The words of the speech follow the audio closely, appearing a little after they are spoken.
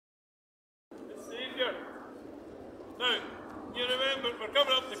Now, you remember, we're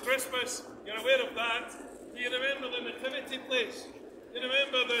coming up to Christmas, you're aware of that. Do you remember the nativity place? You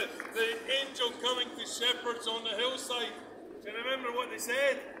remember the angel coming to shepherds on the hillside? Do you remember what they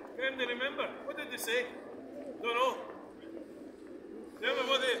said? Can they remember? What did they say? Don't know. Remember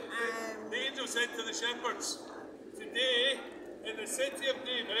what the angel said to the shepherds? Today, in the city of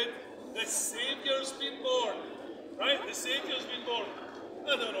David, the Saviour's been born. Right? The Saviour's been born.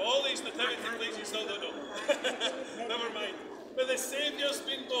 I don't know, all these nativity places, still don't know. Never mind. But the Saviour's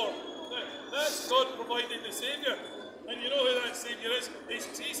been born. Now, that's God providing the Saviour. And you know who that Saviour is?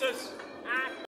 It's Jesus.